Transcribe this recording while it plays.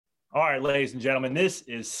All right, ladies and gentlemen, this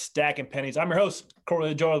is Stacking Pennies. I'm your host,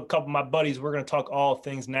 Corey Joe. A couple of my buddies. We're going to talk all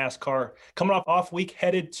things NASCAR. Coming off week,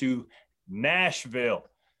 headed to Nashville.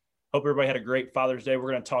 Hope everybody had a great Father's Day.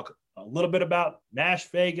 We're going to talk a little bit about Nash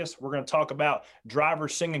Vegas. We're going to talk about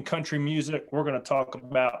drivers singing country music. We're going to talk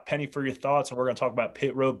about Penny for Your Thoughts, and we're going to talk about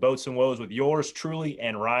pit road boats and woes with yours truly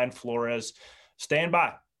and Ryan Flores. Stand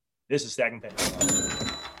by. This is Stacking Pennies.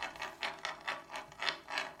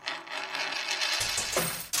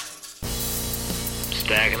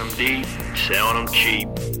 Stacking them deep, selling them cheap.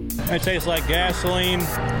 It tastes like gasoline,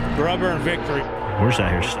 rubber, and victory. We're just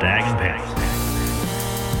out here stacking pennies.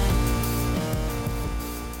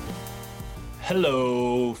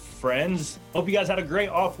 Hello, friends. Hope you guys had a great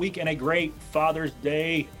off week and a great Father's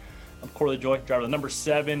Day. I'm Corey Joy, driver of the number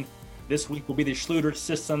 7. This week will be the Schluter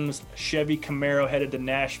Systems Chevy Camaro headed to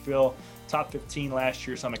Nashville. Top 15 last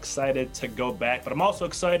year, so I'm excited to go back. But I'm also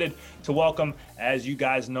excited to welcome, as you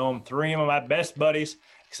guys know them, 3 of my best buddies,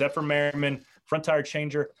 except for Merriman, front tire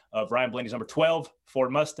changer of Ryan Blaney's number 12,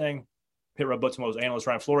 Ford Mustang, pit road boats and woes analyst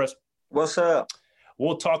Ryan Flores. What's up?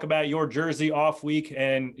 We'll talk about your Jersey off week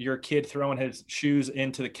and your kid throwing his shoes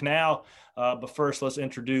into the canal. But first, let's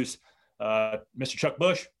introduce Mr. Chuck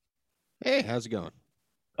Bush. Hey, how's it going?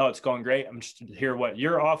 Oh, it's going great. I'm interested to hear what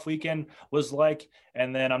your off weekend was like.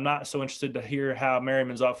 And then I'm not so interested to hear how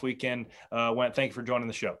Merriman's off weekend went. Thank you for joining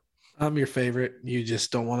the show. I'm your favorite. You just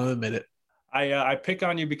don't want to admit it. I pick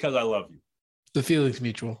on you because I love you. The feeling's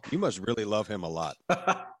mutual. You must really love him a lot.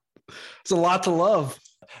 It's a lot to love.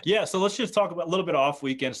 Yeah, so let's just talk about a little bit of off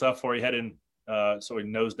weekend stuff before we head in. So we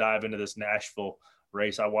nosedive into this Nashville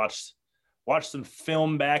race. I watched some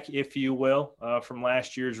film back, if you will, from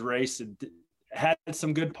last year's race. It had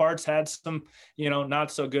some good parts, had some, not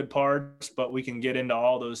so good parts, but we can get into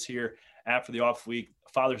all those here after the off week.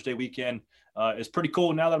 Father's Day weekend is pretty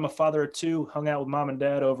cool. Now that I'm a father of 2, hung out with mom and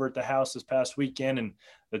dad over at the house this past weekend and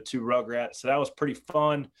the 2 Rugrats. So that was pretty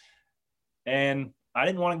fun. And I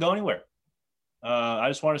didn't want to go anywhere. I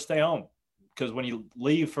just wanted to stay home because when you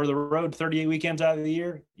leave for the road 38 weekends out of the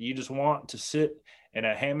year, you just want to sit in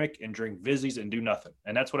a hammock and drink Vizzies and do nothing.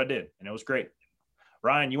 And that's what I did. And it was great.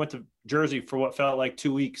 Ryan, you went to Jersey for what felt like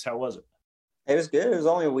 2 weeks. How was it? It was good. It was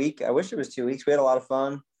only a week. I wish it was 2 weeks. We had a lot of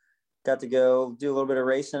fun. Got to go do a little bit of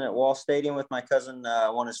racing at Wall Stadium with my cousin.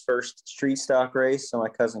 Won his first street stock race. So my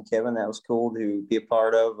cousin Kevin, that was cool to be a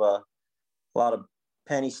part of. A lot of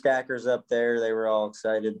penny stackers up there. They were all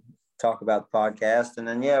excited to talk about the podcast. And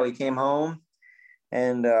then, we came home.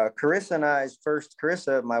 And Carissa and I's first,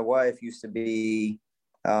 Carissa, my wife, used to be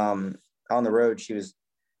on the road. She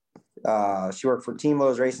worked for Team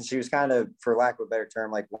Lowe's Racing. She was kind of, for lack of a better term,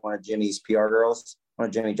 like one of Jimmy's PR girls, one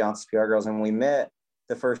of Jimmy Johnson's PR girls. And we met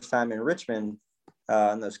the first time in Richmond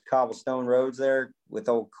on those cobblestone roads there with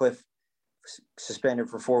old Cliff suspended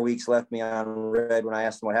for 4 weeks, left me on red when I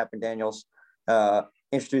asked him what happened. Daniels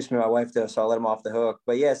introduced me to my wife, though, so I let him off the hook.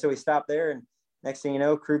 But, so we stopped there, and next thing you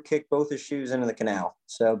know, Crew kicked both his shoes into the canal.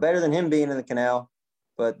 So better than him being in the canal,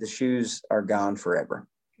 but the shoes are gone forever.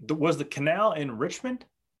 Was the canal in Richmond?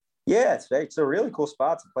 Yeah, it's a really cool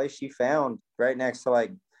spot. It's a place she found right next to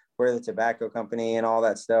like where the tobacco company and all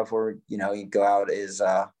that stuff where, you go out is,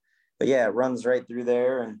 but yeah, it runs right through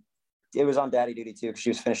there. And it was on daddy duty too, because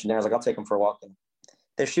she was finishing dinner. I was like, I'll take them for a walk. And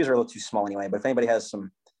their shoes are a little too small anyway, but if anybody has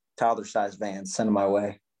some toddler sized Vans, send them my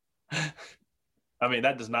way. I mean,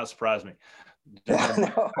 that does not surprise me.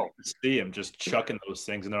 No. See him just chucking those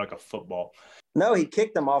things and they're like a football. No, he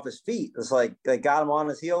kicked them off his feet. It was like they got him on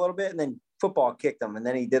his heel a little bit and then football kicked him. And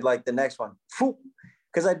then he did like the next one.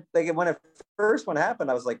 Because when the first one happened,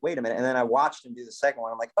 I was like, wait a minute. And then I watched him do the second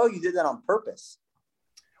one. I'm like, oh, you did that on purpose.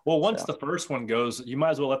 Well, once the first one goes, you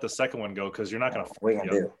might as well let the second one go because you're not going to what are you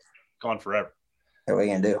gonna do? Gone forever. What are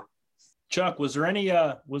you gonna do? Chuck, was there any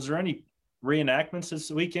reenactments this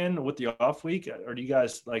weekend with the off week? Or do you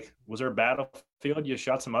guys was there a battlefield? You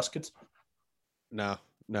shot some muskets? No,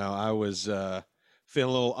 I was feeling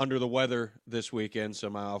a little under the weather this weekend, so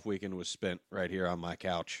my off weekend was spent right here on my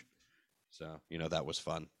couch. So, that was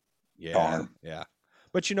fun. Yeah.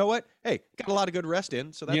 But you know what? Hey, got a lot of good rest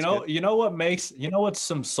in, so that's good. What's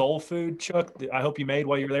some soul food, Chuck? I hope you made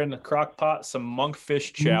while you were there in the crock pot, some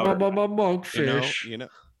monkfish chowder. Monkfish.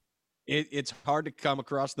 It's hard to come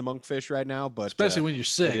across the monkfish right now, but especially when you're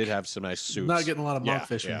sick. I did have some nice soups. Not getting a lot of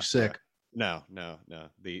monkfish when you're sick. No.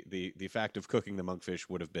 The fact of cooking the monkfish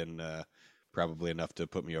would have been probably enough to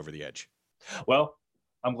put me over the edge. Well,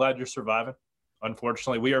 I'm glad you're surviving.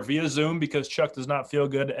 Unfortunately, we are via Zoom because Chuck does not feel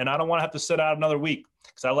good, and I don't want to have to sit out another week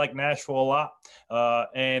because I like Nashville a lot.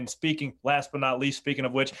 And last but not least, speaking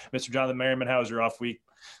of which, Mr. Jonathan Merriman, how was your off week?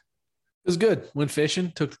 It was good. Went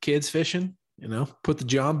fishing, took the kids fishing. put the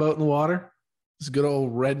John boat in the water. It's a good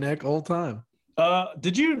old redneck old time.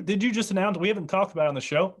 Did you just announce, we haven't talked about it on the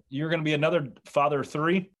show, you're going to be another father of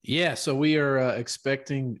 3? Yeah, so we are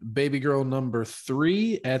expecting baby girl number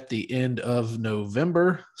 3 at the end of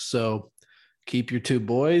November. So keep your 2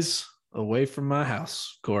 boys away from my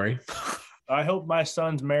house, Corey. I hope my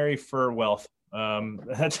sons marry for wealth.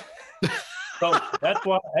 That's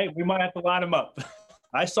why, hey, we might have to line them up.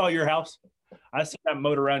 I saw your house. I see that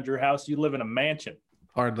moat around your house. You live in a mansion.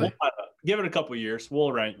 Hardly. Give it a couple of years. We'll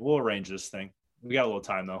arrange this thing. We got a little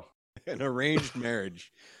time though. An arranged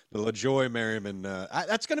marriage. The LaJoy Merriman.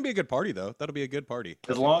 That's going to be a good party though. That'll be a good party.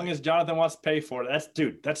 As long as Jonathan wants to pay for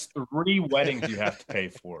it. That's 3 weddings you have to pay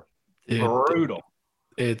for. Brutal.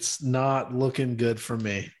 It's not looking good for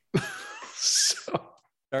me. So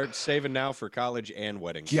start saving now for college and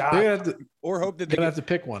weddings. Yeah. Or hope that they have to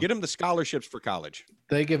pick one. Get them the scholarships for college.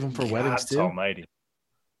 They give them for weddings too. Almighty.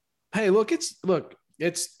 Hey,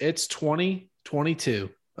 it's 2022.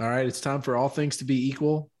 All right. It's time for all things to be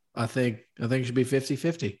equal. I think it should be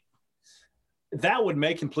 50-50. That would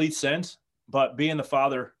make complete sense. But being the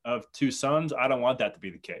father of 2 sons, I don't want that to be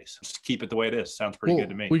the case. Just keep it the way it is. Sounds pretty good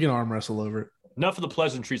to me. We can arm wrestle over it. Enough of the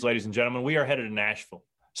pleasantries, ladies and gentlemen. We are headed to Nashville.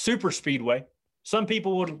 Super Speedway. Some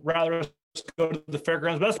people would rather go to the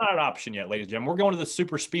fairgrounds, but that's not an option yet, ladies and gentlemen. We're going to the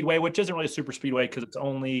Super Speedway, which isn't really a Super Speedway because it's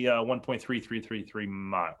only 1.3333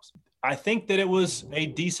 miles. I think that it was a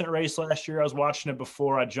decent race last year. I was watching it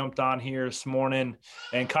before I jumped on here this morning,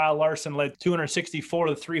 and Kyle Larson led 264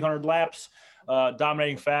 to 300 laps,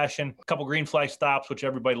 dominating fashion. A couple green flag stops, which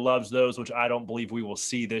everybody loves those, which I don't believe we will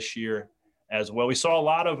see this year as well. We saw a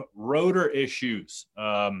lot of rotor issues.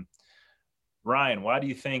 Ryan, why do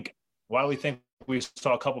we think we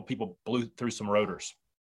saw a couple people blew through some rotors?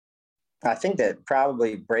 I think that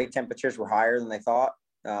probably brake temperatures were higher than they thought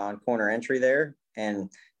on corner entry there, and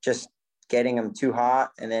just getting them too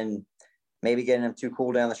hot and then maybe getting them too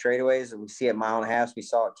cool down the straightaways. We see at mile and a half. We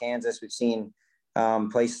saw at Kansas. We've seen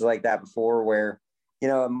places like that before where,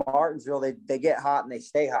 at Martinsville, they get hot and they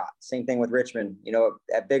stay hot. Same thing with Richmond.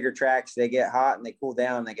 At bigger tracks, they get hot and they cool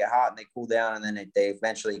down, and they get hot and they cool down, and then they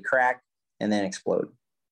eventually crack and then explode.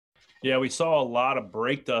 Yeah, we saw a lot of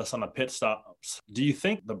brake dust on the pit stops. Do you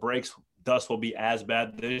think the brakes dust will be as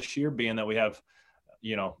bad this year, being that we have,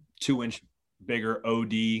 2-inch bigger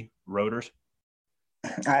OD rotors?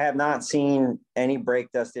 I have not seen any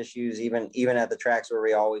brake dust issues, even at the tracks where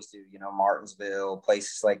we always do, Martinsville,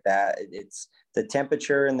 places like that. It's the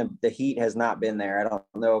temperature and the heat has not been there. I don't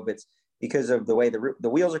know if it's because of the way the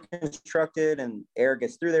wheels are constructed and air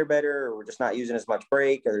gets through there better, or we're just not using as much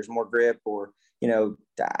brake, or there's more grip, or,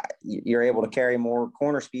 you're able to carry more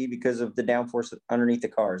corner speed because of the downforce underneath the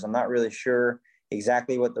cars. I'm not really sure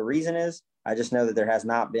exactly what the reason is. I just know that there has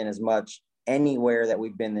not been as much anywhere that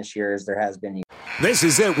we've been this year as there has been. This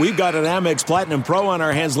is it. We've got an Amex Platinum Pro on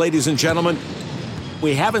our hands, ladies and gentlemen.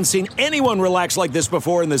 We haven't seen anyone relax like this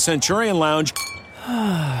before in the Centurion Lounge.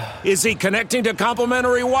 Is he connecting to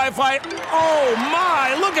complimentary Wi-Fi? Oh,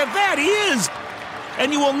 my. Look at that. He is.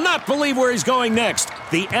 And you will not believe where he's going next.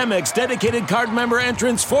 The Amex dedicated card member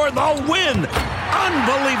entrance for the win.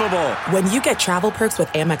 Unbelievable. When you get travel perks with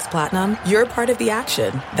Amex Platinum, you're part of the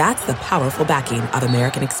action. That's the powerful backing of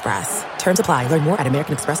American Express. Terms apply. Learn more at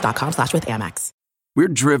americanexpress.com/withAmex. We're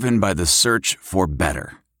driven by the search for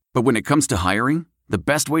better. But when it comes to hiring, the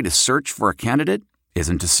best way to search for a candidate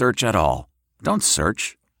isn't to search at all. Don't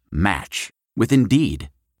search. Match with Indeed.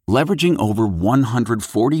 Leveraging over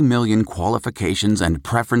 140 million qualifications and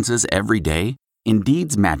preferences every day,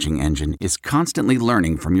 Indeed's matching engine is constantly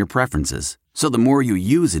learning from your preferences. So the more you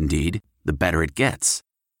use Indeed, the better it gets.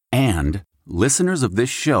 And listeners of this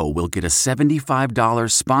show will get a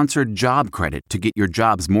 $75 sponsored job credit to get your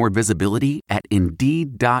jobs more visibility at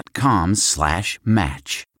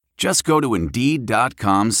Indeed.com/match. Just go to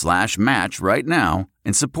Indeed.com/match right now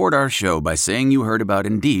and support our show by saying you heard about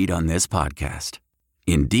Indeed on this podcast.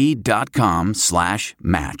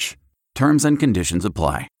 Indeed.com/match. Terms and conditions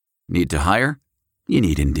apply. Need to hire? You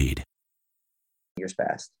need Indeed. Years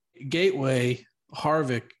past. Gateway,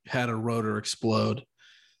 Harvick had a rotor explode.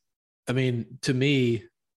 I mean, to me,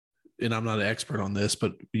 and I'm not an expert on this,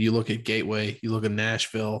 but you look at Gateway, you look at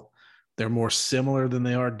Nashville, they're more similar than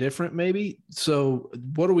they are different, maybe. So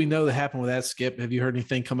what do we know that happened with that, Skip? Have you heard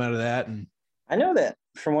anything come out of that? And I know that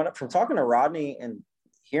from talking to Rodney and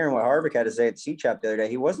hearing what Harvick had to say at C-Chap the other day,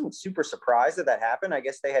 he wasn't super surprised that happened. I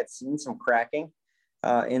guess they had seen some cracking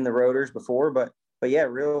in the rotors before, but yeah,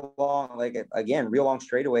 real long, real long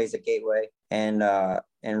straightaways at Gateway and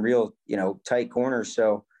real, tight corners.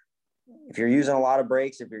 So if you're using a lot of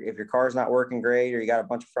brakes, if your car's not working great, or you got a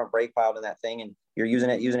bunch of front brake piled in that thing, and you're using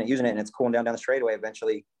it, and it's cooling down the straightaway.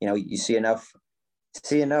 Eventually, you see enough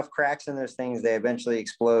cracks in those things, they eventually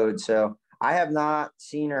explode. So I have not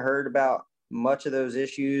seen or heard about much of those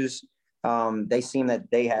issues. They seem that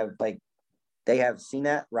they have seen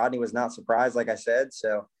that. Rodney was not surprised, like I said.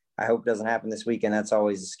 So I hope it doesn't happen this weekend. That's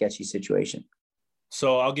always a sketchy situation.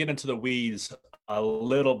 So I'll get into the weeds a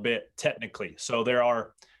little bit technically. So there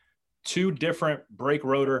are two different brake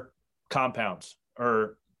rotor compounds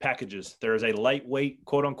or packages. There's a lightweight,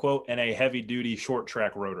 quote unquote, and a heavy duty short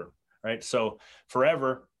track rotor, right? So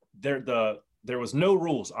forever there was no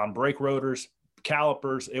rules on brake rotors,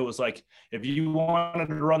 calipers. It was like, if you wanted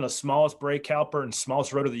to run the smallest brake caliper and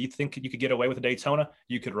smallest rotor that you think you could get away with at Daytona,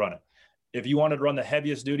 you could run it. If you wanted to run the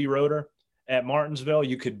heaviest duty rotor at Martinsville,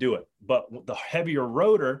 you could do it. But the heavier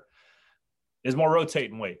rotor is more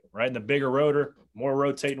rotating weight, right? And the bigger rotor, more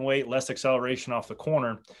rotating weight, less acceleration off the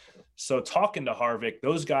corner. So talking to Harvick,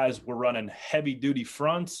 those guys were running heavy duty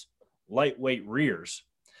fronts, lightweight rears.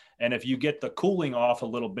 And if you get the cooling off a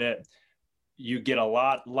little bit, you get a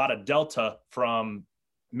lot of delta from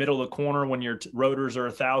middle of the corner when your rotors are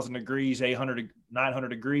 1,000 degrees, 800, 900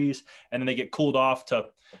 degrees, and then they get cooled off to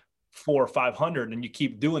 400 or 500, and you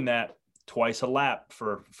keep doing that twice a lap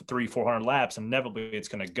for 300-400 laps, and inevitably it's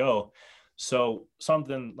going to go. So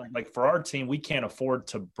something like for our team, we can't afford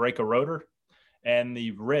to break a rotor, and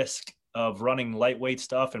the risk of running lightweight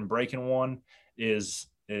stuff and breaking one is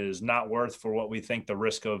not worth for what we think the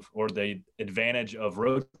risk of, or the advantage of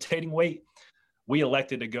rotating weight. We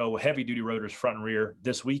elected to go heavy duty rotors front and rear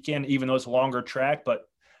this weekend, even though it's a longer track, but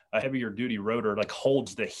a heavier duty rotor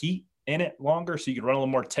holds the heat in it longer. So you can run a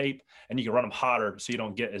little more tape, and you can run them hotter so you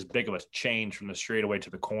don't get as big of a change from the straightaway to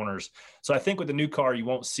the corners. So I think with the new car, you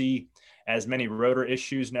won't see as many rotor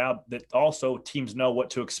issues now. That also teams know what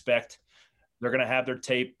to expect. They're going to have their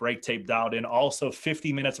brake tape dialed in. Also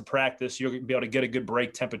 50 minutes of practice, you'll be able to get a good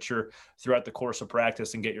brake temperature throughout the course of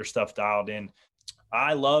practice and get your stuff dialed in.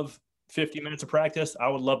 I love 50 minutes of practice. I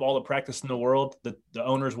would love all the practice in the world. The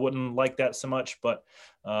owners wouldn't like that so much, but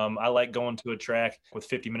I like going to a track with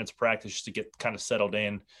 50 minutes of practice just to get kind of settled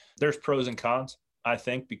in. There's pros and cons, I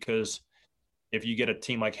think, because if you get a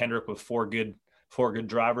team like Hendrick with four good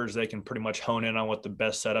drivers, they can pretty much hone in on what the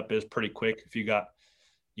best setup is pretty quick. If you got,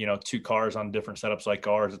 two cars on different setups like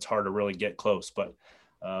ours, it's hard to really get close. But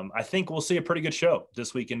I think we'll see a pretty good show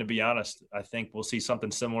this weekend, to be honest. I think we'll see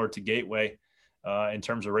something similar to Gateway in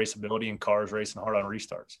terms of raceability and cars racing hard on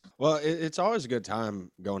restarts. Well, it's always a good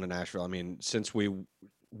time going to Nashville. I mean, since we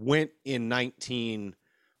went in 19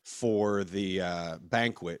 for the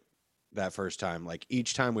banquet that first time, like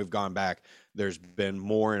each time we've gone back, there's been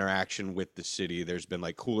more interaction with the city. There's been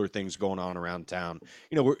like cooler things going on around town.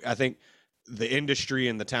 I think the industry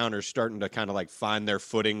and the town are starting to kind of like find their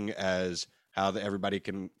footing as how everybody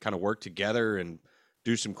can kind of work together and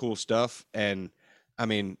do some cool stuff. And I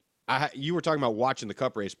mean, you were talking about watching the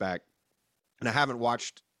Cup race back, and I haven't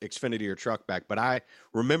watched Xfinity or Truck back, but I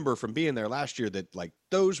remember from being there last year that like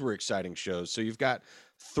those were exciting shows. So you've got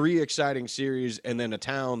 3 exciting series and then a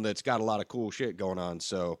town that's got a lot of cool shit going on.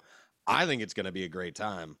 So I think it's going to be a great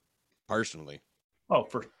time personally. Oh,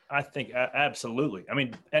 I think absolutely. I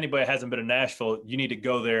mean, anybody that hasn't been to Nashville, you need to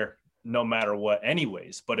go there no matter what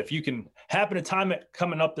anyways. But if you can happen to time it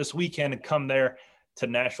coming up this weekend and come there to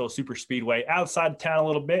Nashville Super Speedway outside town a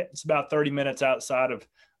little bit, it's about 30 minutes outside of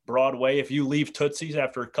Broadway. If you leave Tootsie's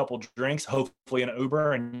after a couple drinks, hopefully an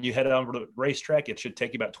Uber, and you head over to the racetrack, it should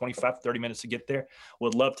take you about 25, 30 minutes to get there.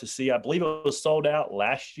 Would love to see. I believe it was sold out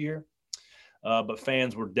last year, but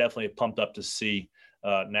fans were definitely pumped up to see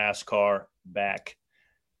NASCAR back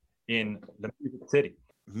in the Music City.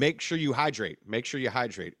 Make sure you hydrate.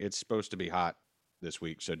 It's supposed to be hot this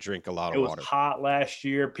week, so drink a lot of water. It was hot last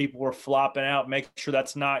year. People were flopping out. Make sure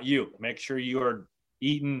that's not you. Make sure you are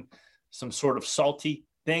eating some sort of salty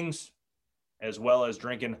things, as well as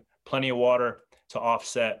drinking plenty of water to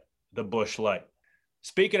offset the Busch Light.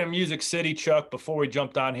 Speaking of Music City, Chuck, before we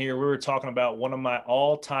jumped on here, we were talking about one of my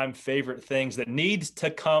all-time favorite things that needs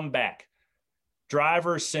to come back.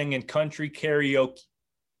 Drivers singing country karaoke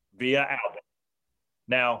via album.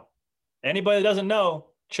 Now, anybody that doesn't know,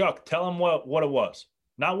 Chuck, tell them what it was.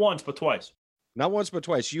 Not once, but twice. Not once, but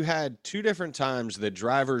twice. You had 2 different times that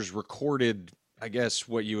drivers recorded, I guess,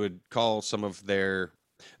 what you would call some of their...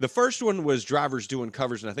 The first one was drivers doing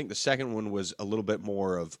covers, and I think the second one was a little bit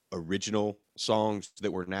more of original songs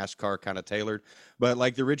that were NASCAR kind of tailored. But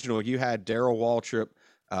like the original, you had Darrell Waltrip,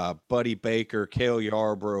 Buddy Baker, Cale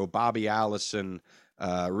Yarborough, Bobby Allison,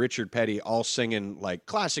 Richard Petty, all singing like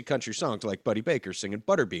classic country songs, like Buddy Baker singing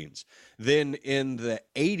Butterbeans. Then in the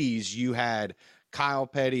 80s, you had Kyle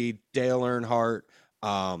Petty, Dale Earnhardt,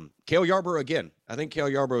 Cale Yarborough again. I think Cale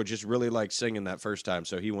Yarborough just really liked singing that first time,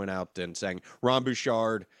 so he went out and sang. Ron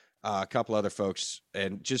Bouchard, a couple other folks,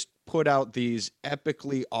 and just put out these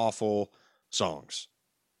epically awful songs.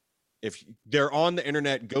 If they're on the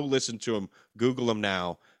internet, go listen to them. Google them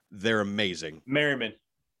now. They're amazing. Merriman,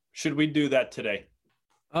 should we do that today?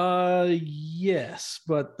 Yes,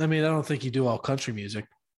 but I mean, I don't think you do all country music.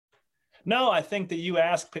 No, I think that you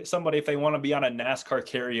ask somebody if they want to be on a NASCAR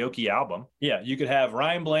karaoke album. Yeah, you could have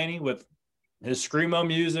Ryan Blaney with his Screamo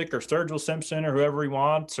music or Sturgill Simpson or whoever he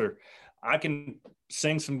wants, or I can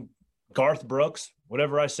sing some Garth Brooks,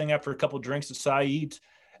 whatever I sing after a couple of drinks at Saeed's,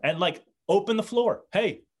 and like open the floor.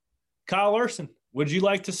 Hey, Kyle Larson, would you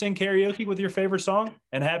like to sing karaoke with your favorite song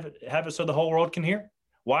and have it so the whole world can hear?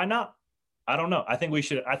 Why not? I don't know. I think we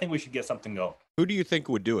should get something going. Who do you think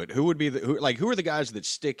would do it? Who would be who are the guys that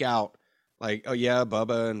stick out? Like, oh yeah,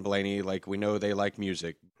 Bubba and Blaney, like we know they like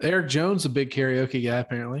music. Eric Jones, a big karaoke guy,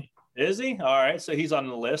 apparently. Is he? All right. So he's on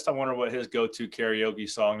the list. I wonder what his go-to karaoke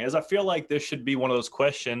song is. I feel like this should be one of those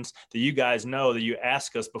questions that you guys know that you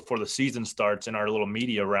ask us before the season starts in our little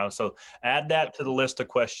media round. So add that to the list of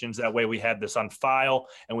questions. That way we have this on file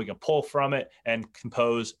and we can pull from it and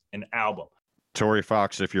compose an album. Tori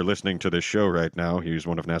Fox, if you're listening to this show right now, he's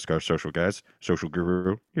one of NASCAR's social guys, social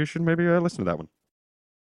guru. You should maybe listen to that one.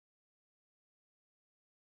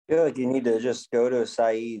 I feel like you need to just go to a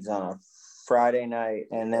Saeed's on a Friday night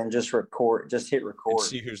and then just hit record. And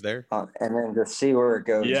see who's there. And then just see where it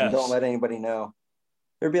goes. Yes. And don't let anybody know.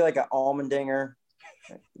 There'd be like an Almondinger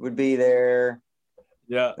would be there.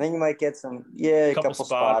 Yeah. And then you might get a couple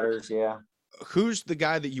spotters. Yeah. Who's the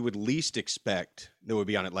guy that you would least expect that would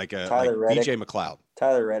be on it? Like Reddick. DJ McLeod.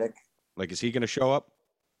 Tyler Reddick. Like, is he going to show up?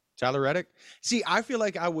 Tyler Reddick? See, I feel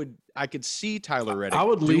like I could see Tyler Reddick. I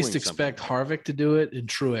would least expect Harvick to do it and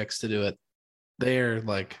Truex to do it. They're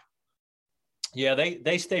like, yeah,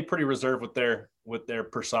 they stay pretty reserved with their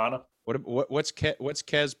persona. What's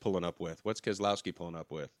Kez pulling up with? What's Keselowski pulling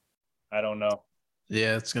up with? I don't know.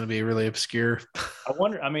 Yeah, it's going to be really obscure. I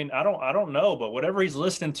wonder. I mean, I don't know, but whatever he's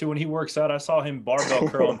listening to when he works out, I saw him barbell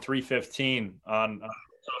curling 315 on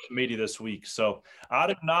social media this week. So I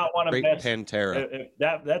did not want to mess. Pantera. If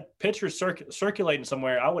that picture circulating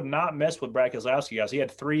somewhere, I would not mess with Brad Keselowski, guys. He had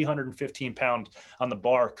 315 pounds on the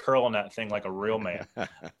bar curling that thing like a real man.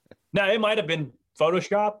 Now it might have been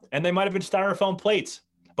Photoshop and they might have been styrofoam plates,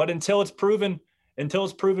 but until it's proven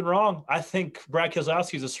wrong, I think Brad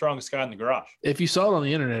Keselowski is the strongest guy in the garage. If you saw it on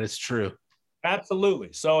the internet, it's true.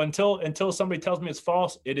 Absolutely. So until somebody tells me it's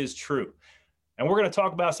false, it is true. And we're going to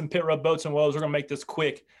talk about some pit road boats and woes. We're going to make this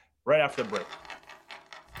quick right after the break.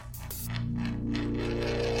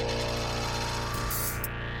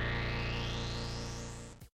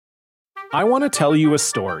 I want to tell you a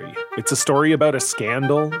story. It's a story about a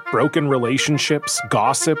scandal, broken relationships,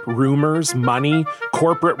 gossip, rumors, money,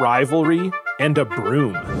 corporate rivalry, and a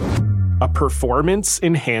broom. A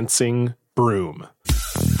performance-enhancing broom.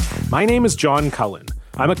 My name is John Cullen.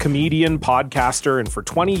 I'm a comedian, podcaster, and for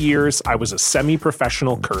 20 years, I was a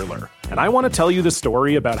semi-professional curler. And I want to tell you the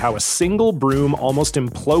story about how a single broom almost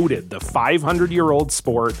imploded the 500-year-old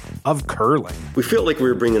sport of curling. We felt like we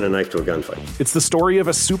were bringing a knife to a gunfight. It's the story of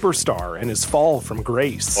a superstar and his fall from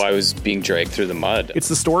grace. Well, I was being dragged through the mud. It's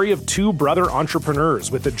the story of two brother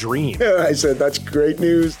entrepreneurs with a dream. I said, that's great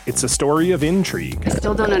news. It's a story of intrigue. I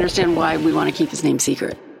still don't understand why we want to keep his name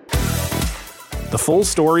secret. The full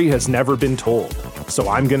story has never been told, so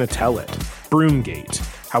I'm going to tell it. Broomgate,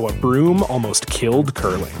 how a broom almost killed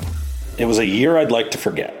curling. It was a year I'd like to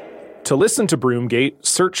forget. To listen to Broomgate,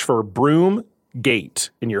 search for Broomgate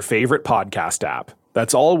in your favorite podcast app.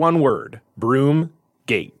 That's all one word,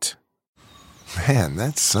 Broomgate. Man,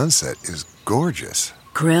 that sunset is gorgeous.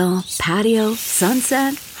 Grill, patio,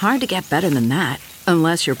 sunset. Hard to get better than that.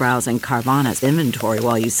 Unless you're browsing Carvana's inventory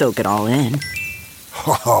while you soak it all in.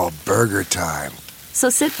 Oh, burger time. So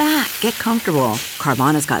sit back, get comfortable.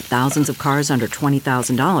 Carvana's got thousands of cars under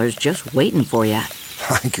 $20,000 just waiting for you.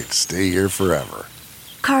 I could stay here forever.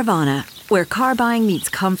 Carvana, where car buying meets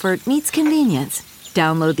comfort, meets convenience.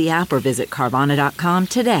 Download the app or visit Carvana.com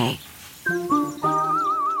today.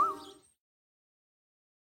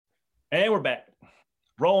 And we're back.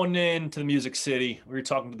 Rolling into the Music City, we were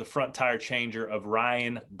talking to the front tire changer of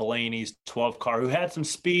Ryan Blaney's 12 car, who had some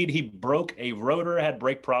speed. He broke a rotor, had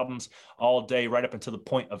brake problems all day, right up until the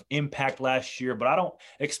point of impact last year. But I don't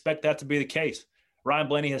expect that to be the case. Ryan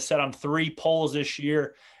Blaney has set on 3 poles this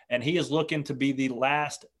year, and he is looking to be the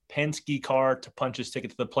last Penske car to punch his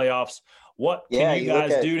ticket to the playoffs. What can you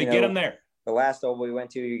guys do to get him there? The last oval we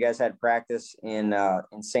went to, you guys had practice in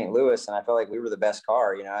St. Louis, and I felt like we were the best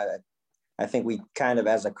car. I think we kind of,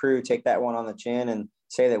 as a crew, take that one on the chin, and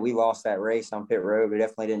say that we lost that race on pit road. We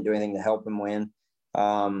definitely didn't do anything to help him win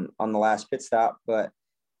on the last pit stop, but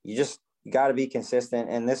you got to be consistent.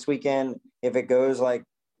 And this weekend, if it goes like,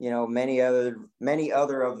 many other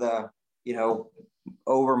of the,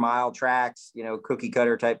 over mile tracks, cookie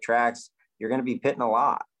cutter type tracks, you're going to be pitting a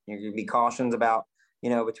lot. You're going to be cautions about,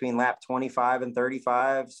 between lap 25 and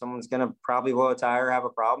 35, someone's going to probably blow a tire, have a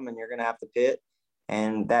problem, and you're going to have to pit.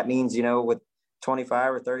 And that means, with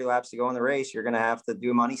 25 or 30 laps to go in the race, you're going to have to do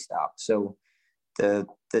a money stop. So the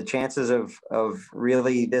chances of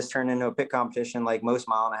really this turning into a pit competition like most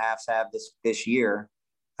mile and a halves have this year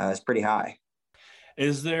is pretty high.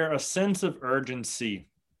 Is there a sense of urgency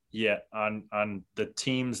yet on the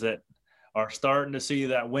teams that are starting to see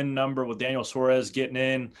that win number with Daniel Suarez getting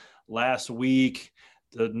in last week?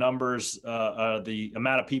 The numbers, the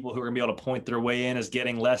amount of people who are going to be able to point their way in is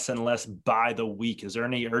getting less and less by the week. Is there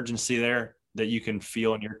any urgency there that you can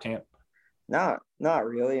feel in your camp? Not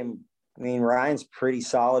really. I mean, Ryan's pretty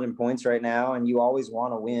solid in points right now, and you always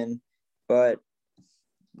want to win, but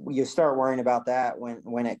you start worrying about that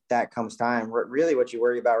when that comes time. Really what you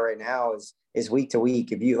worry about right now is week to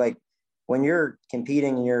week. If you when you're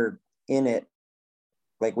competing and you're in it,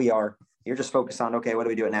 like we are, you're just focused on, okay, what do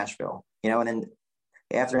we do at Nashville? And then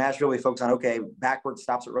after Nashville, we focus on, okay, backward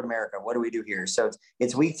stops at Road America. What do we do here? So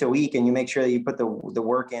it's week to week, and you make sure that you put the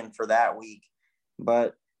work in for that week.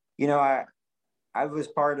 But, I was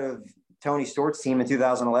part of Tony Stewart's team in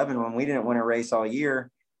 2011 when we didn't win a race all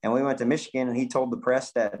year, and we went to Michigan, and he told the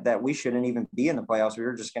press that we shouldn't even be in the playoffs. We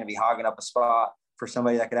were just going to be hogging up a spot for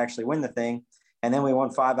somebody that could actually win the thing. And then we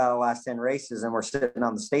won 5 out of the last 10 races, and we're sitting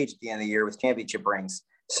on the stage at the end of the year with championship rings.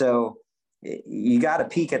 So you got to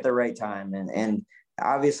peak at the right time. And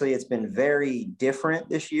obviously it's been very different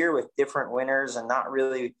this year with different winners, and not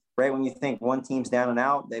really right when you think one team's down and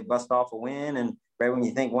out, they bust off a win. And right when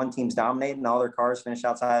you think one team's dominating, all their cars finish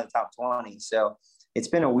outside the top 20. So it's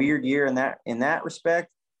been a weird year in that respect,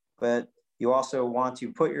 but you also want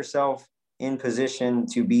to put yourself in position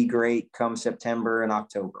to be great come September and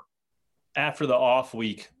October. After the off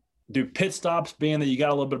week, do pit stops, being that you got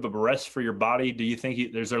a little bit of a rest for your body, do you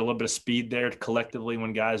think there's a little bit of speed there collectively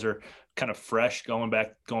when guys are kind of fresh going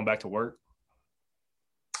back to work?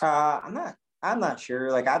 I'm not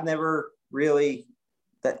sure. I've never really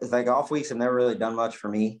off weeks have never really done much for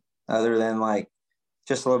me other than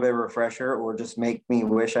just a little bit of a refresher or just make me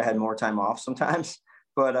wish I had more time off sometimes.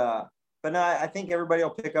 But no, I think everybody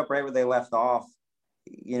will pick up right where they left off.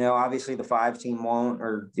 Obviously the 5 team won't,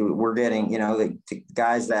 or we're getting, the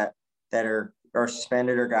guys that are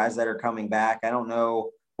suspended or guys that are coming back. I don't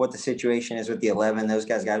know what the situation is with the 11. Those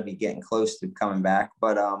guys got to be getting close to coming back.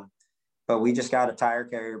 But we just got a tire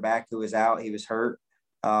carrier back who was out. He was hurt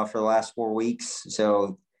for the last 4 weeks.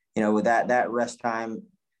 So, with that rest time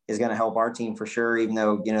is going to help our team for sure, even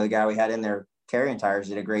though, the guy we had in there carrying tires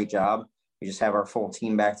did a great job. We just have our full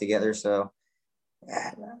team back together. So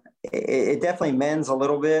it definitely mends a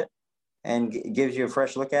little bit and gives you a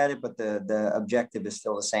fresh look at it. But the objective is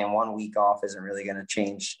still the same. 1 week off isn't really going to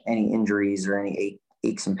change any injuries or any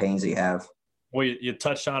aches and pains that you have. Well, you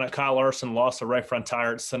touched on it. Kyle Larson lost a right front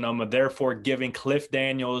tire at Sonoma, therefore giving Cliff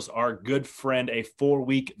Daniels, our good friend, a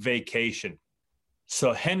 4-week vacation.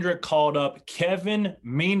 So Hendrick called up Kevin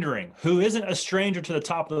Meendering, who isn't a stranger to the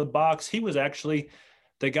top of the box. He was actually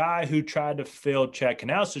the guy who tried to fill Chad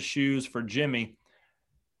Knaus's shoes for Jimmy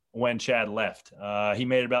when Chad left. He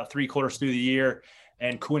made it about 3/4 through the year,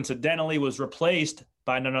 and coincidentally was replaced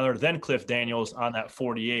by none other than Cliff Daniels on that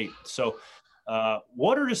 48. So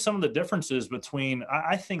what are just some of the differences between,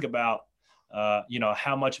 I think about,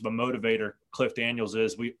 how much of a motivator Cliff Daniels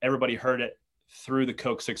is. Everybody heard it through the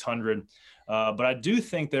Coke 600. But I do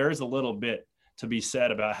think there is a little bit to be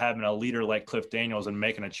said about having a leader like Cliff Daniels and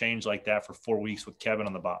making a change like that for 4 weeks with Kevin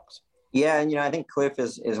on the box. Yeah. And, I think Cliff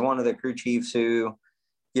is one of the crew chiefs who,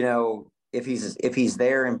 if he's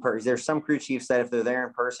there in person, there's some crew chiefs that if they're there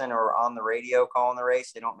in person or on the radio calling the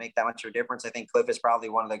race, they don't make that much of a difference. I think Cliff is probably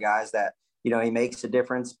one of the guys that, he makes a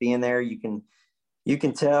difference being there. You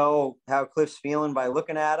can tell how Cliff's feeling by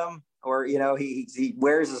looking at him, or, he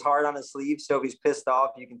wears his heart on his sleeve. So if he's pissed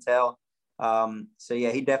off, you can tell. So yeah,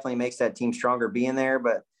 he definitely makes that team stronger being there,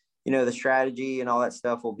 but the strategy and all that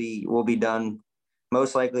stuff will be done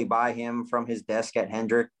most likely by him from his desk at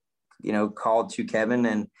Hendrick, called to Kevin.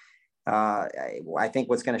 And, I think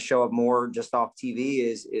what's going to show up more just off TV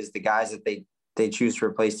is the guys that they choose to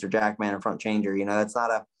replace their jackman and front changer.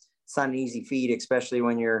 It's not an easy feat, especially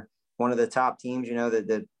when you're one of the top teams,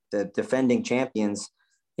 the defending champions.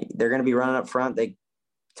 They're going to be running up front. They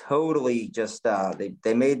totally just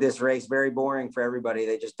they made this race very boring for everybody.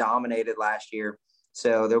 They just dominated last year.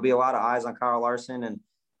 So there'll be a lot of eyes on Kyle Larson, and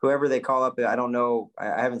whoever they call up. I don't know.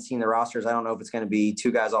 I haven't seen the rosters. I don't know if it's going to be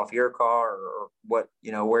 2 guys off your car or what,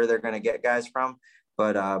 where they're going to get guys from.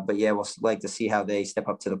 But yeah, we'll like to see how they step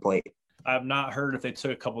up to the plate. I've not heard if they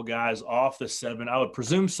took a couple guys off the 7. I would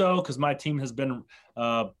presume so, because my team has been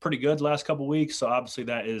pretty good the last couple weeks. So obviously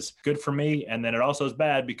that is good for me. And then it also is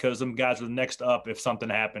bad because them guys are the next up if something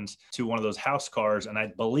happens to one of those house cars. And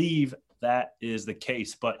I believe that is the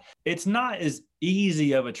case. But it's not as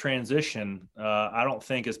easy of a transition, I don't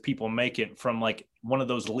think, as people make it, from like one of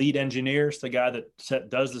those lead engineers, the guy that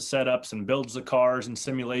does the setups and builds the cars and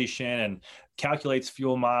simulation and calculates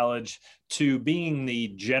fuel mileage, to being the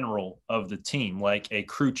general of the team, like a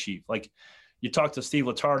crew chief. Like, you talk to Steve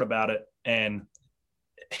Letarte about it, and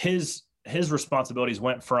his responsibilities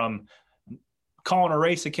went from calling a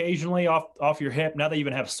race occasionally off your hip. Now they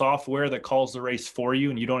even have software that calls the race for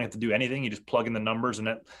you, and you don't have to do anything. You just plug in the numbers and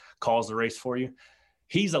it calls the race for you.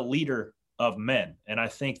 He's a leader of men. And I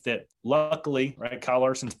think that luckily, right, Kyle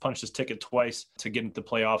Larson's punched his ticket twice to get into the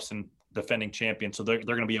playoffs and defending champion. So they're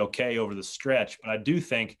going to be okay over the stretch. But I do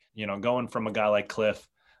think, going from a guy like Cliff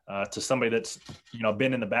to somebody that's,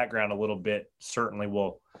 been in the background a little bit, certainly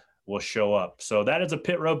will show up. So that is a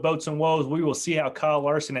Pit Road Boats and Woes. We will see how Kyle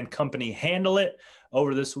Larson and company handle it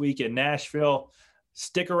over this week in Nashville.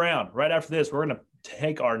 Stick around. Right after this, we're going to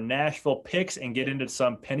take our Nashville picks and get into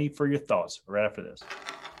some penny for your thoughts right after this.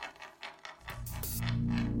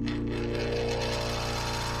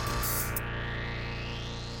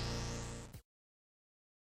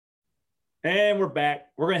 And we're back.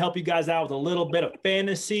 We're going to help you guys out with a little bit of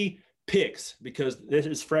fantasy picks because this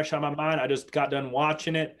is fresh on my mind. I just got done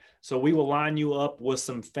watching it. So we will line you up with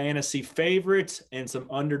some fantasy favorites and some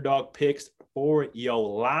underdog picks for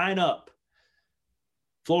your lineup.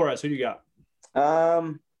 Flores, who do you got?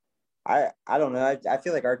 I don't know. I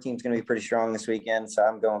feel like our team's going to be pretty strong this weekend, so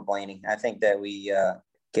I'm going Blaney. I think that we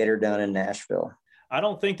get her done in Nashville. I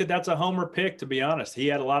don't think that that's a homer pick, to be honest. He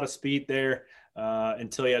had a lot of speed there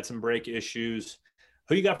until he had some brake issues.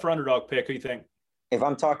 Who you got for underdog pick? Who do you think? If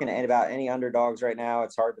I'm talking about any underdogs right now,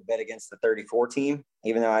 it's hard to bet against the 34 team,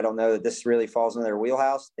 even though I don't know that this really falls in their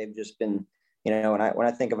wheelhouse. They've just been, when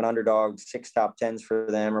I think of an underdog, 6 top 10s for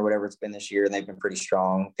them or whatever it's been this year, and they've been pretty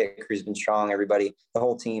strong. Picker's been strong, everybody, the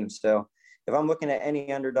whole team. So if I'm looking at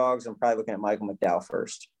any underdogs, I'm probably looking at Michael McDowell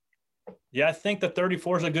first. Yeah, I think the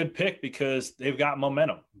 34 is a good pick because they've got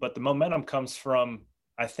momentum, but the momentum comes from,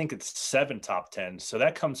 I think it's 7 top 10s. So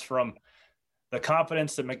that comes from the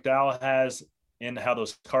confidence that McDowell has in how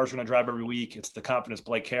those cars are going to drive every week. It's the confidence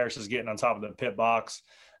Blake Harris is getting on top of the pit box.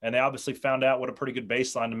 And they obviously found out what a pretty good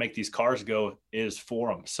baseline to make these cars go is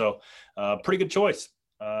for them. So pretty good choice.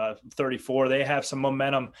 34, they have some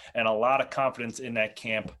momentum and a lot of confidence in that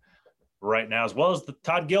camp right now, as well as the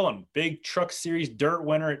Todd Gilliland, big Truck Series dirt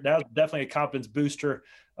winner. That was definitely a confidence booster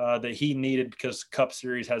that he needed because Cup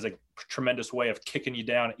Series has a tremendous way of kicking you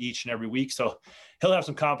down each and every week. So he'll have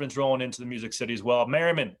some confidence rolling into the Music City as well.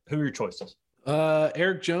 Merriman, who are your choices?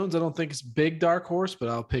 Eric Jones, I don't think it's big dark horse, but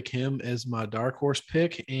I'll pick him as my dark horse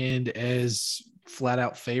pick and as flat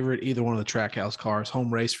out favorite. Either one of the Trackhouse cars,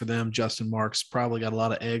 home race for them. Justin Marks probably got a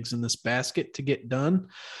lot of eggs in this basket to get it done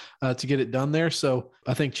there. So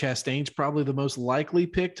I think Chastain's probably the most likely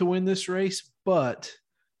pick to win this race, but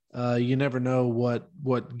you never know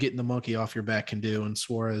what getting the monkey off your back can do. And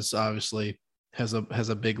Suarez obviously has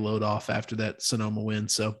a big load off after that Sonoma win.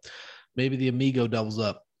 So maybe the Amigo doubles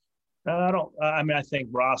up. I think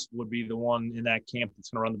Ross would be the one in that camp that's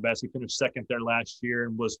going to run the best. He finished second there last year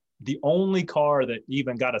and was the only car that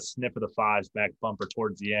even got a sniff of the 5s back bumper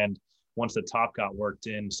towards the end once the top got worked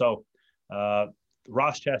in. So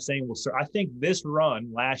Ross Chastain I think this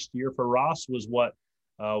run last year for Ross was what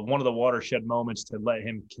one of the watershed moments to let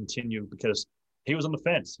him continue because he was on the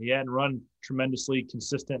fence. He hadn't run tremendously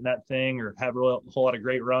consistent in that thing or have a whole lot of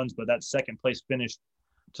great runs, but that second place finish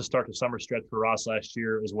to start the summer stretch for Ross last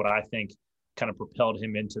year is what I think kind of propelled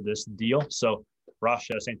him into this deal. So Ross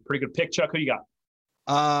Chastain, pretty good pick. Chuck, who you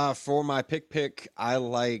got? For my pick, I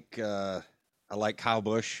like Kyle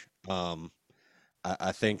Busch.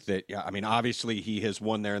 I think that, obviously he has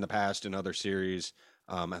won there in the past in other series.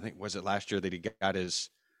 I think, was it last year that he got his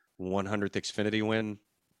 100th Xfinity win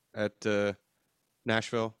at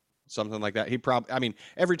Nashville? Something like that. He probably,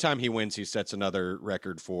 every time he wins, he sets another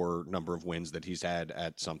record for number of wins that he's had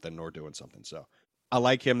at something or doing something. So I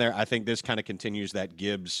like him there. I think this kind of continues that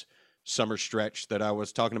Gibbs summer stretch that I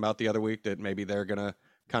was talking about the other week, that maybe they're going to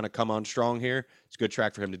kind of come on strong here. It's a good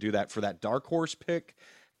track for him to do that. For that dark horse pick,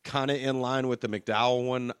 kind of in line with the McDowell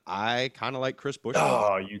one, I kind of like Chris Buescher.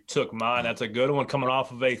 Oh, you took mine. That's a good one coming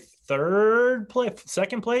off of a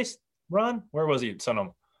second place. run? Where was he?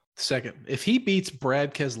 Sonoma. Second. If he beats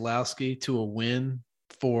Brad Keselowski to a win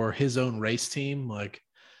for his own race team, like,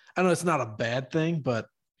 I know it's not a bad thing, but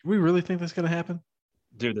we really think that's going to happen?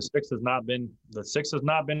 Dude, the six has not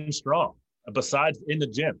been strong. Besides in the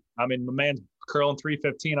gym. I mean, the man's curling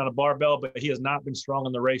 315 on a barbell, but he has not been strong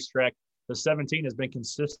on the racetrack. The 17 has been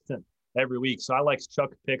consistent every week. So I like Chuck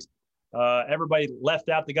picks. Everybody left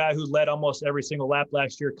out the guy who led almost every single lap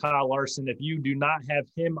last year, Kyle Larson. If you do not have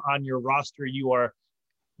him on your roster, you are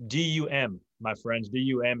DUM, my friends.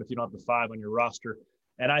 DUM if you don't have the 5 on your roster.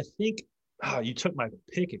 And I think you took my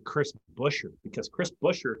pick at Chris Buescher, because Chris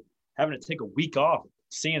Buescher having to take a week off,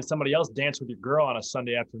 seeing somebody else dance with your girl on a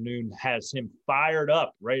Sunday afternoon has him fired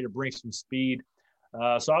up, ready to bring some speed.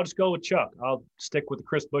 So I'll just go with Chuck. I'll stick with the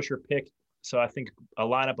Chris Buescher pick. So I think a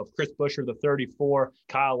lineup of Chris Buescher, the 34,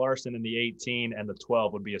 Kyle Larson in the 18, and the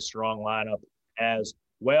 12 would be a strong lineup as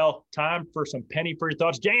well. Time for some penny for your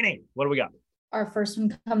thoughts. Janie, what do we got? Our first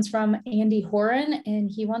one comes from Andy Horan, and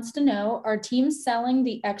he wants to know, are teams selling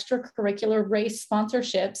the extracurricular race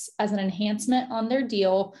sponsorships as an enhancement on their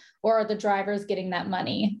deal, or are the drivers getting that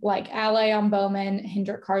money, like Ally on Bowman,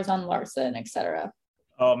 Hendrick cars on Larson, etc.?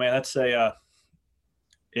 Oh, man, it's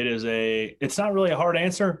not really a hard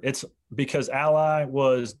answer. It's because Ally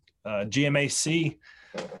was GMAC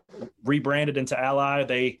rebranded into Ally.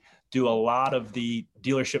 They do a lot of the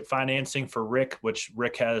dealership financing for Rick, which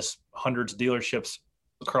Rick has hundreds of dealerships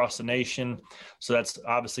across the nation. So that's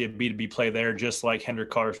obviously a B2B play there, just like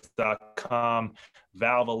HendrickCars.com,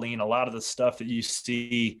 Valvoline, a lot of the stuff that you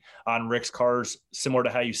see on Rick's cars, similar to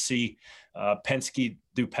how you see Penske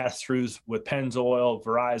do pass-throughs with Pennzoil,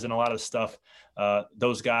 Verizon, a lot of stuff.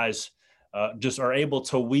 Those guys just are able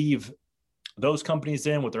to weave those companies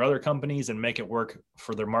in with their other companies and make it work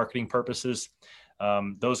for their marketing purposes.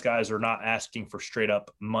 Those guys are not asking for straight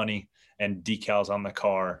up money and decals on the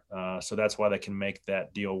car. So that's why they can make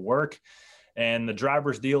that deal work. And the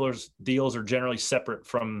drivers' deals are generally separate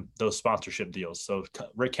from those sponsorship deals. So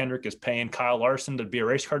Rick Hendrick is paying Kyle Larson to be a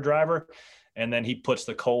race car driver, and then he puts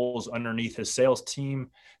the coals underneath his sales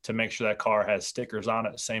team to make sure that car has stickers on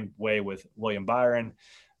it. Same way with William Byron,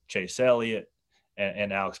 Chase Elliott,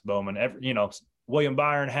 and Alex Bowman. William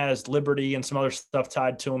Byron has Liberty and some other stuff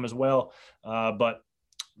tied to him as well. But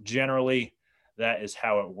generally, that is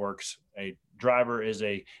how it works. A driver is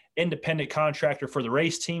a independent contractor for the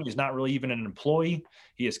race team. He's not really even an employee.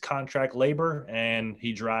 He is contract labor, and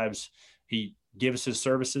he gives his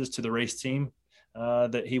services to the race team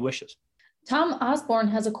that he wishes. Tom Osborne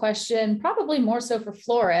has a question, probably more so for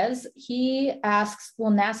Flores. He asks, will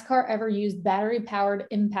NASCAR ever use battery-powered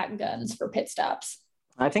impact guns for pit stops?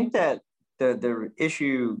 I think that the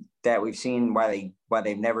issue that we've seen why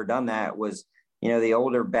they've never done that was, the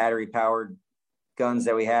older battery-powered guns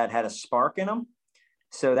that we had a spark in them.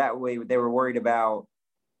 So that way they were worried about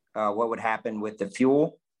what would happen with the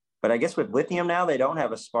fuel. But I guess with lithium now, they don't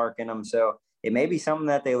have a spark in them. So it may be something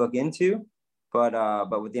that they look into. But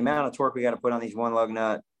with the amount of torque we got to put on these one lug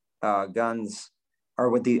nut guns,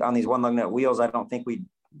 or on these one lug nut wheels, I don't think we'd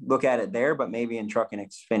look at it there, but maybe in Truck and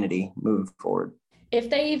Xfinity moving forward. If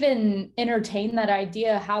they even entertain that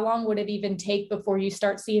idea, how long would it even take before you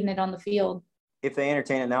start seeing it on the field? If they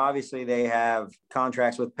entertain it now, obviously they have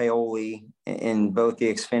contracts with Paoli in both the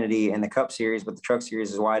Xfinity and the Cup Series, but the Truck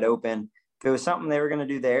Series is wide open. If it was something they were going to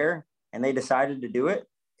do there and they decided to do it,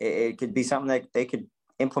 it could be something that they could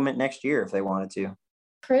implement next year if they wanted to.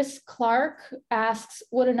 Chris Clark asks,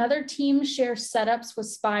 would another team share setups with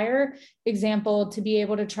Spire, example, to be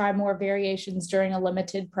able to try more variations during a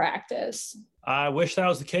limited practice? I wish that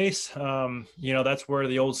was the case. That's where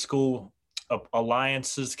the old school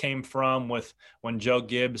alliances came from, with when Joe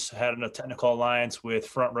Gibbs had a technical alliance with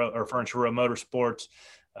Furniture Row Motorsports,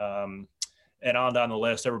 and on down the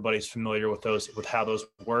list. Everybody's familiar with how those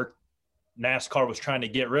work. NASCAR was trying to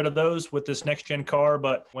get rid of those with this next gen car,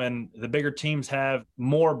 but when the bigger teams have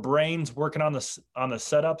more brains working on the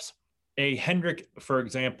setups, a Hendrick, for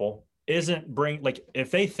example,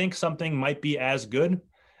 if they think something might be as good,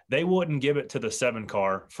 they wouldn't give it to the 7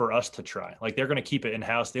 car for us to try. Like, they're going to keep it in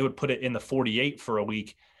house. They would put it in the 48 for a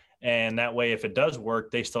week, and that way, if it does work,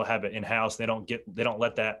 they still have it in house. They don't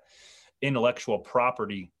let that intellectual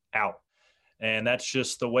property out. And that's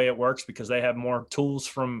just the way it works, because they have more tools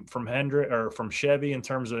from Hendrick or from Chevy in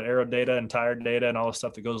terms of aero data and tire data and all the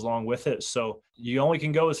stuff that goes along with it. So you only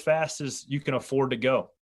can go as fast as you can afford to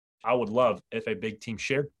go. I would love if a big team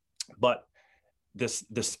shared, but this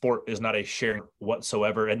sport is not a sharing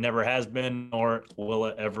whatsoever. It never has been, nor will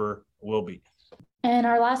it ever will be. And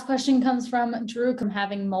our last question comes from Drew,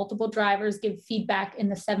 having multiple drivers give feedback in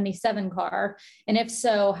the 77 car. And if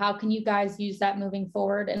so, how can you guys use that moving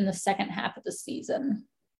forward in the second half of the season?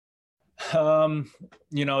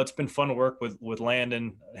 It's been fun to work with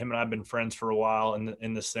Landon. Him and I have been friends for a while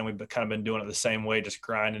in this thing. We've kind of been doing it the same way, just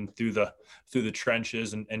grinding through the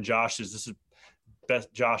trenches. And this is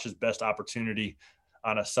Josh's best opportunity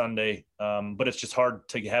on a Sunday. But it's just hard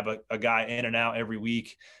to have a guy in and out every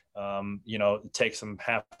week. It takes him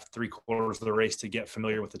half, 3/4 of the race to get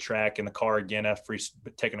familiar with the track and the car again after he's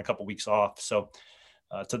taken a couple weeks off. So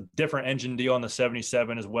it's a different engine deal on the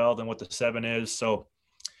 77 as well than what the 7 is. So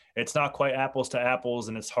it's not quite apples to apples,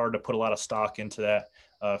 and it's hard to put a lot of stock into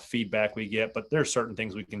that feedback we get. But there are certain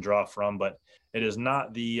things we can draw from, but it is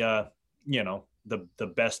not the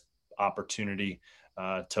best opportunity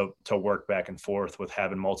to work back and forth with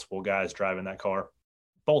having multiple guys driving that car.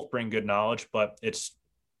 Both bring good knowledge, but it's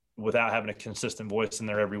without having a consistent voice in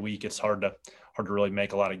there every week, it's hard to really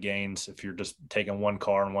make a lot of gains if you're just taking one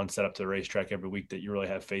car and one setup to the racetrack every week that you really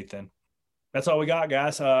have faith in. That's all we got,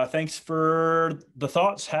 guys. Thanks for the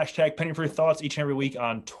thoughts. # Penny for your thoughts each and every week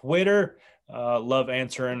on Twitter. Love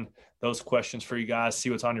answering those questions for you guys. See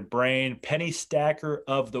what's on your brain. Penny Stacker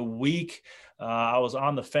of the Week. I was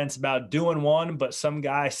on the fence about doing one, but some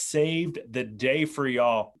guy saved the day for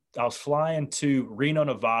y'all. I was flying to Reno,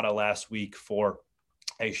 Nevada last week for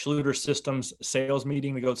a Schluter Systems sales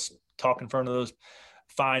meeting to go talk in front of those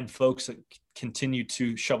fine folks that continue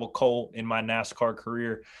to shovel coal in my NASCAR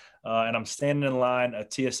career. And I'm standing in line, a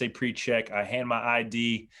TSA pre-check. I hand my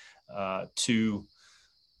ID to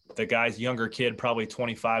the guy's younger kid, probably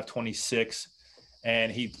 25, 26.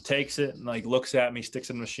 And he takes it and looks at me,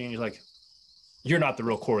 sticks it in the machine. He's like, "You're not the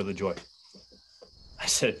real Corey LaJoie." I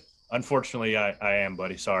said, "Unfortunately, I am,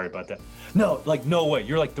 buddy. Sorry about that." No, no way.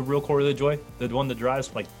 You're the real Corey LaJoie, the one that drives?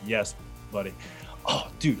 I'm like, "Yes, buddy."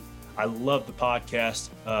 Oh, dude, I love the podcast.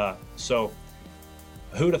 So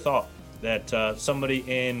who'd have thought that somebody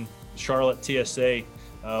in Charlotte TSA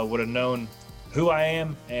would have known who I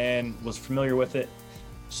am and was familiar with it.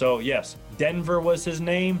 So yes, Denver was his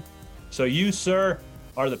name. So you, sir,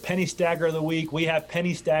 are the Penny Stacker of the Week. We have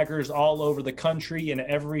Penny Stackers all over the country in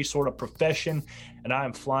every sort of profession. And I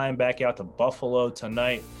am flying back out to Buffalo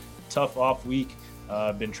tonight. Tough off week.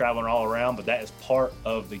 I've been traveling all around, but that is part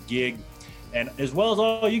of the gig. And as well as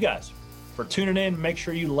all you guys for tuning in. Make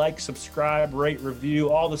sure you like, subscribe, rate, review,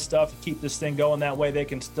 all the stuff to keep this thing going. That way they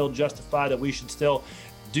can still justify that we should still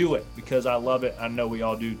do it, because I love it. I know we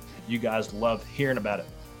all do. You guys love hearing about it.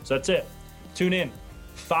 So that's it. Tune in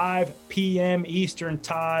 5 p.m. Eastern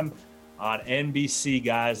time on NBC,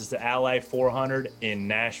 guys. It's the Ally 400 in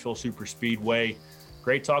Nashville Super Speedway.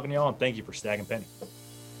 Great talking to y'all, and thank you for Stag and Penny.